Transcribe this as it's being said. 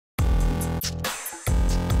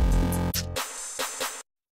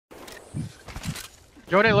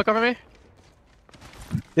Jordan, look over me.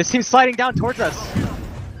 This team's sliding down towards us.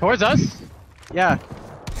 Towards us? Yeah.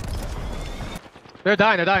 They're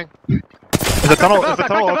dying, they're dying. Is the tunnel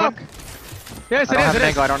open? Yes, it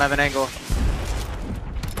is. I don't have an angle.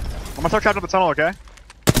 I'm gonna start trapping up the tunnel, okay?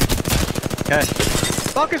 Okay.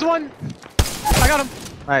 Fuck is one. I got him.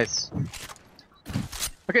 Nice.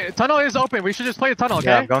 Okay, tunnel is open. We should just play the tunnel, okay?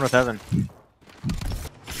 Yeah, I'm going with Evan.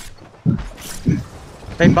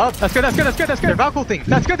 Hey, Bob. That's good. They're Valkyrie thing.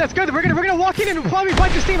 That's good. We're gonna walk in and probably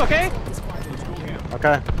fight this team, okay?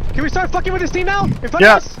 Okay. Can we start fucking with this team now? In front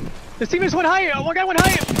of us? This team is one height. One guy one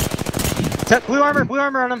height. Set blue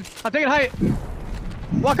armor on him. I'm taking height.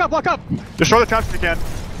 Walk up. Destroy the traps if you can.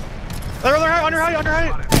 They're under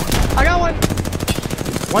height. I got one.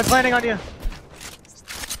 One's landing on you.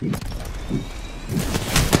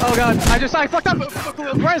 Oh god, I fucked up.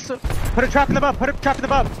 Where's? Put a trap in the bub. Let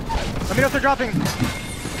me know if they're dropping.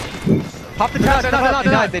 Pop the traps.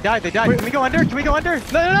 They died. Can we go under?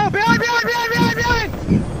 No. Behind.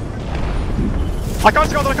 I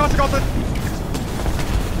can't got it.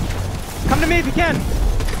 Come to me if you can.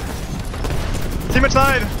 Team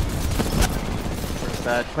inside.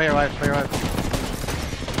 Play your life.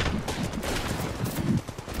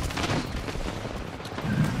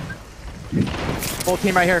 Full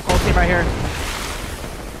team right here.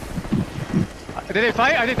 Did they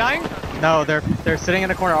fight? Are they dying? No, they're sitting in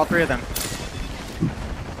the corner, all three of them.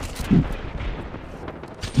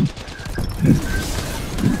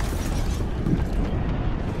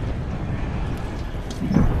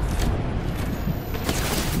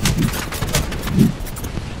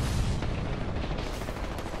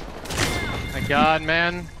 My god,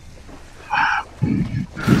 man.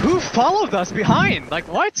 Who followed us behind? Like,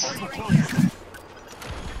 what?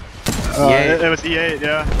 It was E8,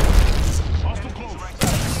 yeah.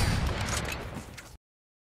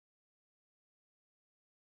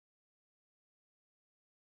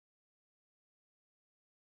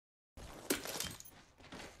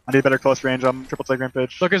 I need better close range on triple take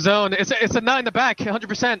rampage. Look at zone. It's a nut in the back,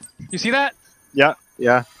 100%. You see that? Yeah.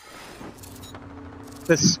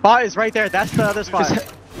 The spot is right there. That's the other spot.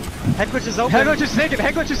 Headglitch is open.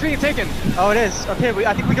 Headglitch is being taken. Oh, it is. Okay,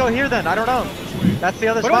 I think we go here then. I don't know. That's the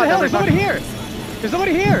other spot. What the hell? There's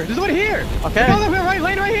nobody here. Okay. No, right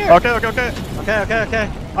lane right here. Okay.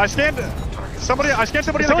 I scanned somebody in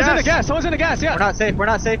the gas. Someone's in the gas, yeah. We're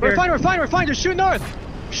not safe here. We're fine. Just shoot north.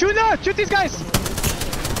 Shoot these guys.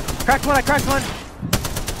 Cracked one.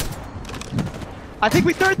 I think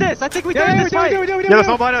we third this. We do. There's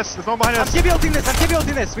no behind us. I'm KB ulting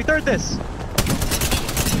this. We third this.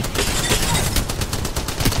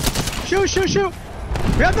 Shoot.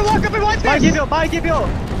 We have to walk up and watch this. Buy KB ult.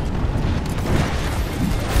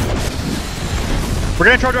 We're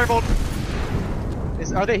getting charge rifled.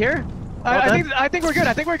 Are they here? I think we're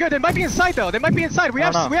good. They might be inside though. We don't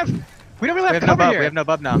really have cover here. We have no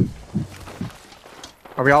bub now.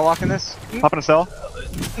 Are we all walking this? Popping a cell?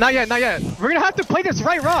 Not yet. We're gonna have to play this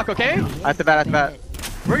right rock, okay? At the bat.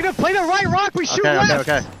 We're gonna play the right rock. We shoot left.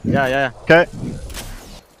 Okay. Yeah. Okay.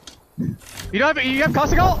 You have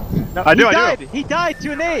Caustic ult? No, I do. He died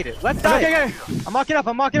to a nade. Left side. Okay. I'm mocking up.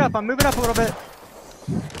 I'm moving up a little bit.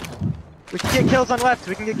 We can get kills on left.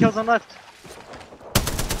 Get kills left.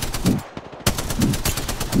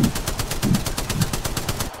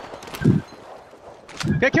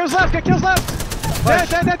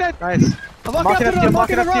 Dead. Nice. I'm walking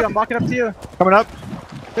up to you. Coming up.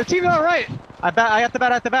 The team on the right. I have the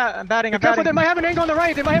bat. I'm batting. Careful, they might have an angle on the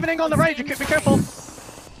right. Be careful.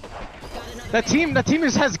 That team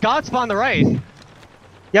has Godspot on the right.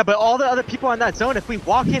 Yeah, but all the other people on that zone, if we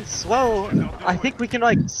walk in slow, I think we can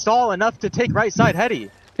like stall enough to take right side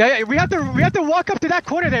heady. Yeah, we have to walk up to that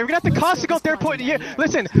corner there. We're gonna have to Caustic ult there.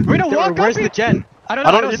 Listen, we're gonna walk up. Where's the gen? I don't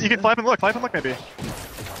know. You can fly up and look maybe.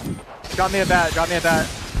 Drop me a bat.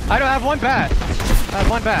 I don't have one bat.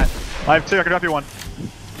 I have two. I can drop you one.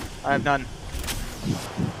 I have none.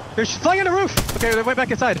 They're flying on the roof. Okay, they went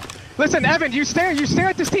back inside. Listen, Evan, you stare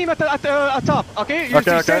at this team at the top. Okay, you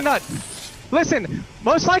stare nut. Listen,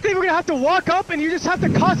 most likely we're gonna have to walk up, and you just have to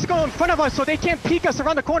Caustic ult in front of us so they can't peek us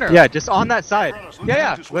around the corner. Yeah, just on that side.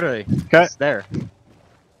 Yeah. Literally. Okay. It's there.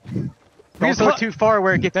 Don't go too far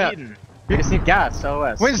where it gets eaten. You just need gas.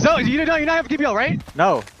 OS. When zone, you don't have DBL, right?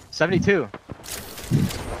 No. 72.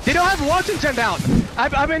 They don't have Watson gen down.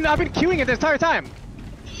 I've been queuing it this entire time.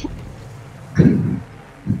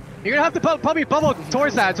 You're gonna have to probably bubble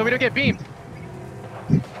towards that so we don't get beamed.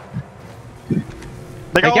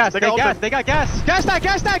 They got gas. They got gas. Gas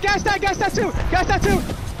that too.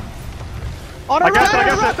 On a rock.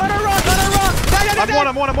 I'm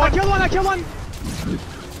one. I killed one.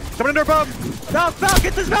 Coming into our pub. Valk,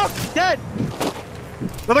 get this Valk! Dead!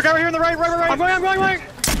 Another guy right here on the right. I'm going.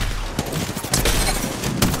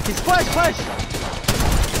 He's flash!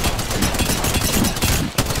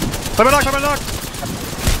 Coming knock.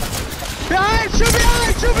 Behind! Shoot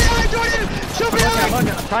behind, Jordan! Shoot behind!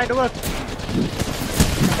 I'm trying to look.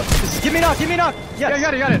 Just give me knock! Yes. Yeah, you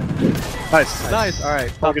got it. Nice.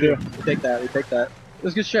 Alright, How good. We take that. It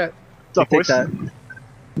was good shit. What's up, boys? That.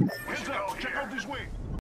 Check out this way.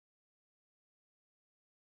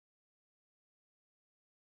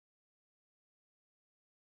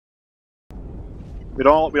 We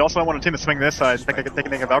also don't want a team to swing this side. Think I can take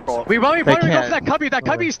anything of alcohol. We want to go can't. for that cubby. That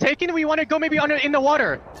cubby's taken. We want to go maybe in the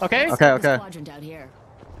water. Okay? Okay. Quadrant out here.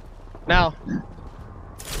 Now.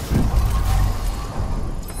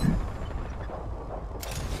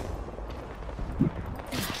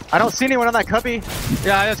 I don't see anyone on that cubby.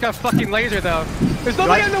 Yeah, it's got a fucking laser though. There's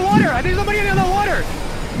nobody in the water. I think there's nobody in the water.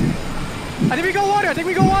 I think we go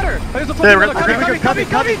water. Oh, there's a fucking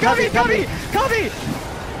cubby.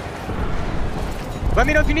 Let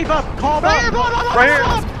me know if you need buff. Call buff. Right here.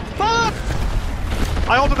 Bob!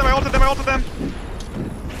 I ulted them.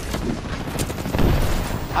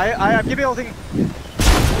 I have Gibby ulting.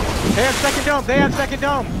 They have second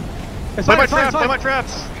dome. It's Play fine, my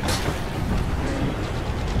traps.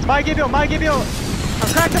 My Gibby. I'm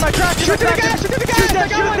cracked in my traps. Shoot the guys.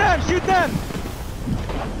 Shoot them.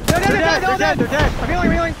 They're dead.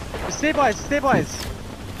 I'm healing. Just stabilize.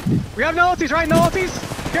 We have no ultis, right? No ultis.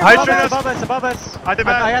 Above us. I did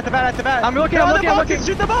bad. I had the bat. I'm looking.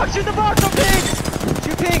 Shoot the box. No ping.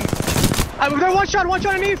 Shoot ping. They're one shot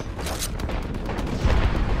underneath.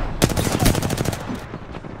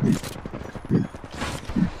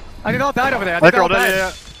 I think they all died over there.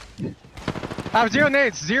 Yeah. I have zero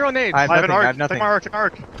nades. I I have an I arc. have nothing. Take my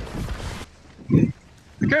arc.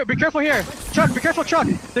 Be careful here. Truck, be careful, truck.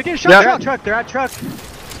 They're getting shot. They're at truck.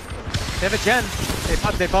 They have a gen.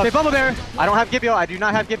 They bubble there. I don't have Gibby. I do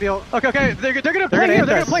not have Gibby. Okay. They're gonna play here.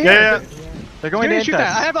 They're gonna play here. Yeah. They're going to shoot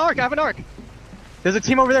that. I have an arc. There's a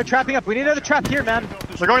team over there trapping up. We need another trap here, man.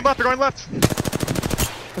 They're going left.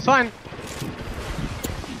 It's fine.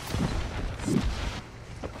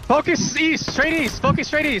 Focus east, straight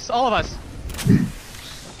east, all of us.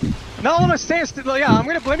 No, all of us stand still. Yeah,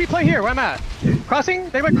 let me play here where I'm at. Crossing?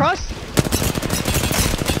 They went cross?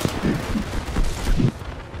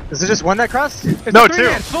 Is it just one that crossed? It's No, three, two.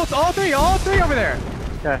 man. It's both, all three over there.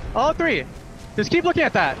 Okay. All three. Just keep looking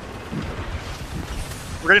at that.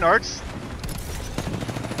 We're getting arcs.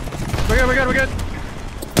 We're good.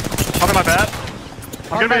 I'm in my bat.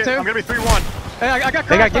 I'm bat too? gonna be 3-1. Hey, I got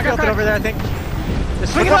They got cracked. Gibby over there, I think. They're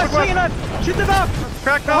swinging left. Shoot the Valk.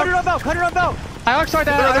 Crack Cut her on Valk. I arcstarred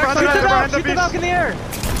that. Shoot the Valk in the air.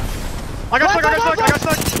 I got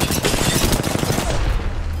stuck.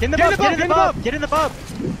 Get in the bub.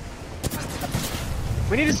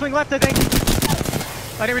 We need to swing left, I think.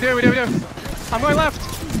 I think we do. I'm going left.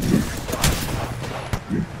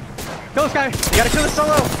 Kill this guy. You gotta kill the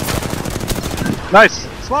solo. Nice.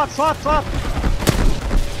 Swap.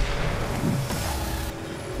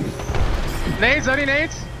 Nades? Any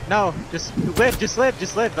nades? No, just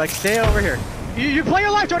live. Like, stay over here. You play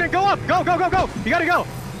your life, Jordan. Go up. Go. You gotta go.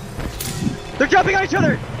 They're jumping on each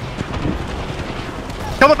other.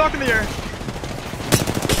 Kill the Valk in the air.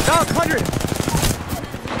 Valk, 100.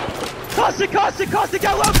 Caustic,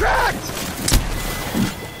 got low cracked.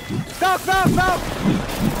 Valk.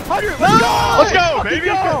 100. Let's go, baby.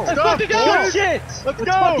 Let's fucking go. Good shit. Let's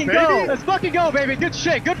go. Let's fucking go, baby. Good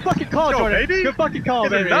shit. Good fucking call, Let's go, Jordan. baby. Good fucking call,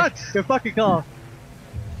 This is baby. nuts. Good fucking call.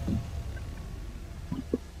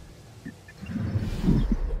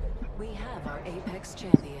 We have our Apex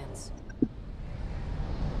champions.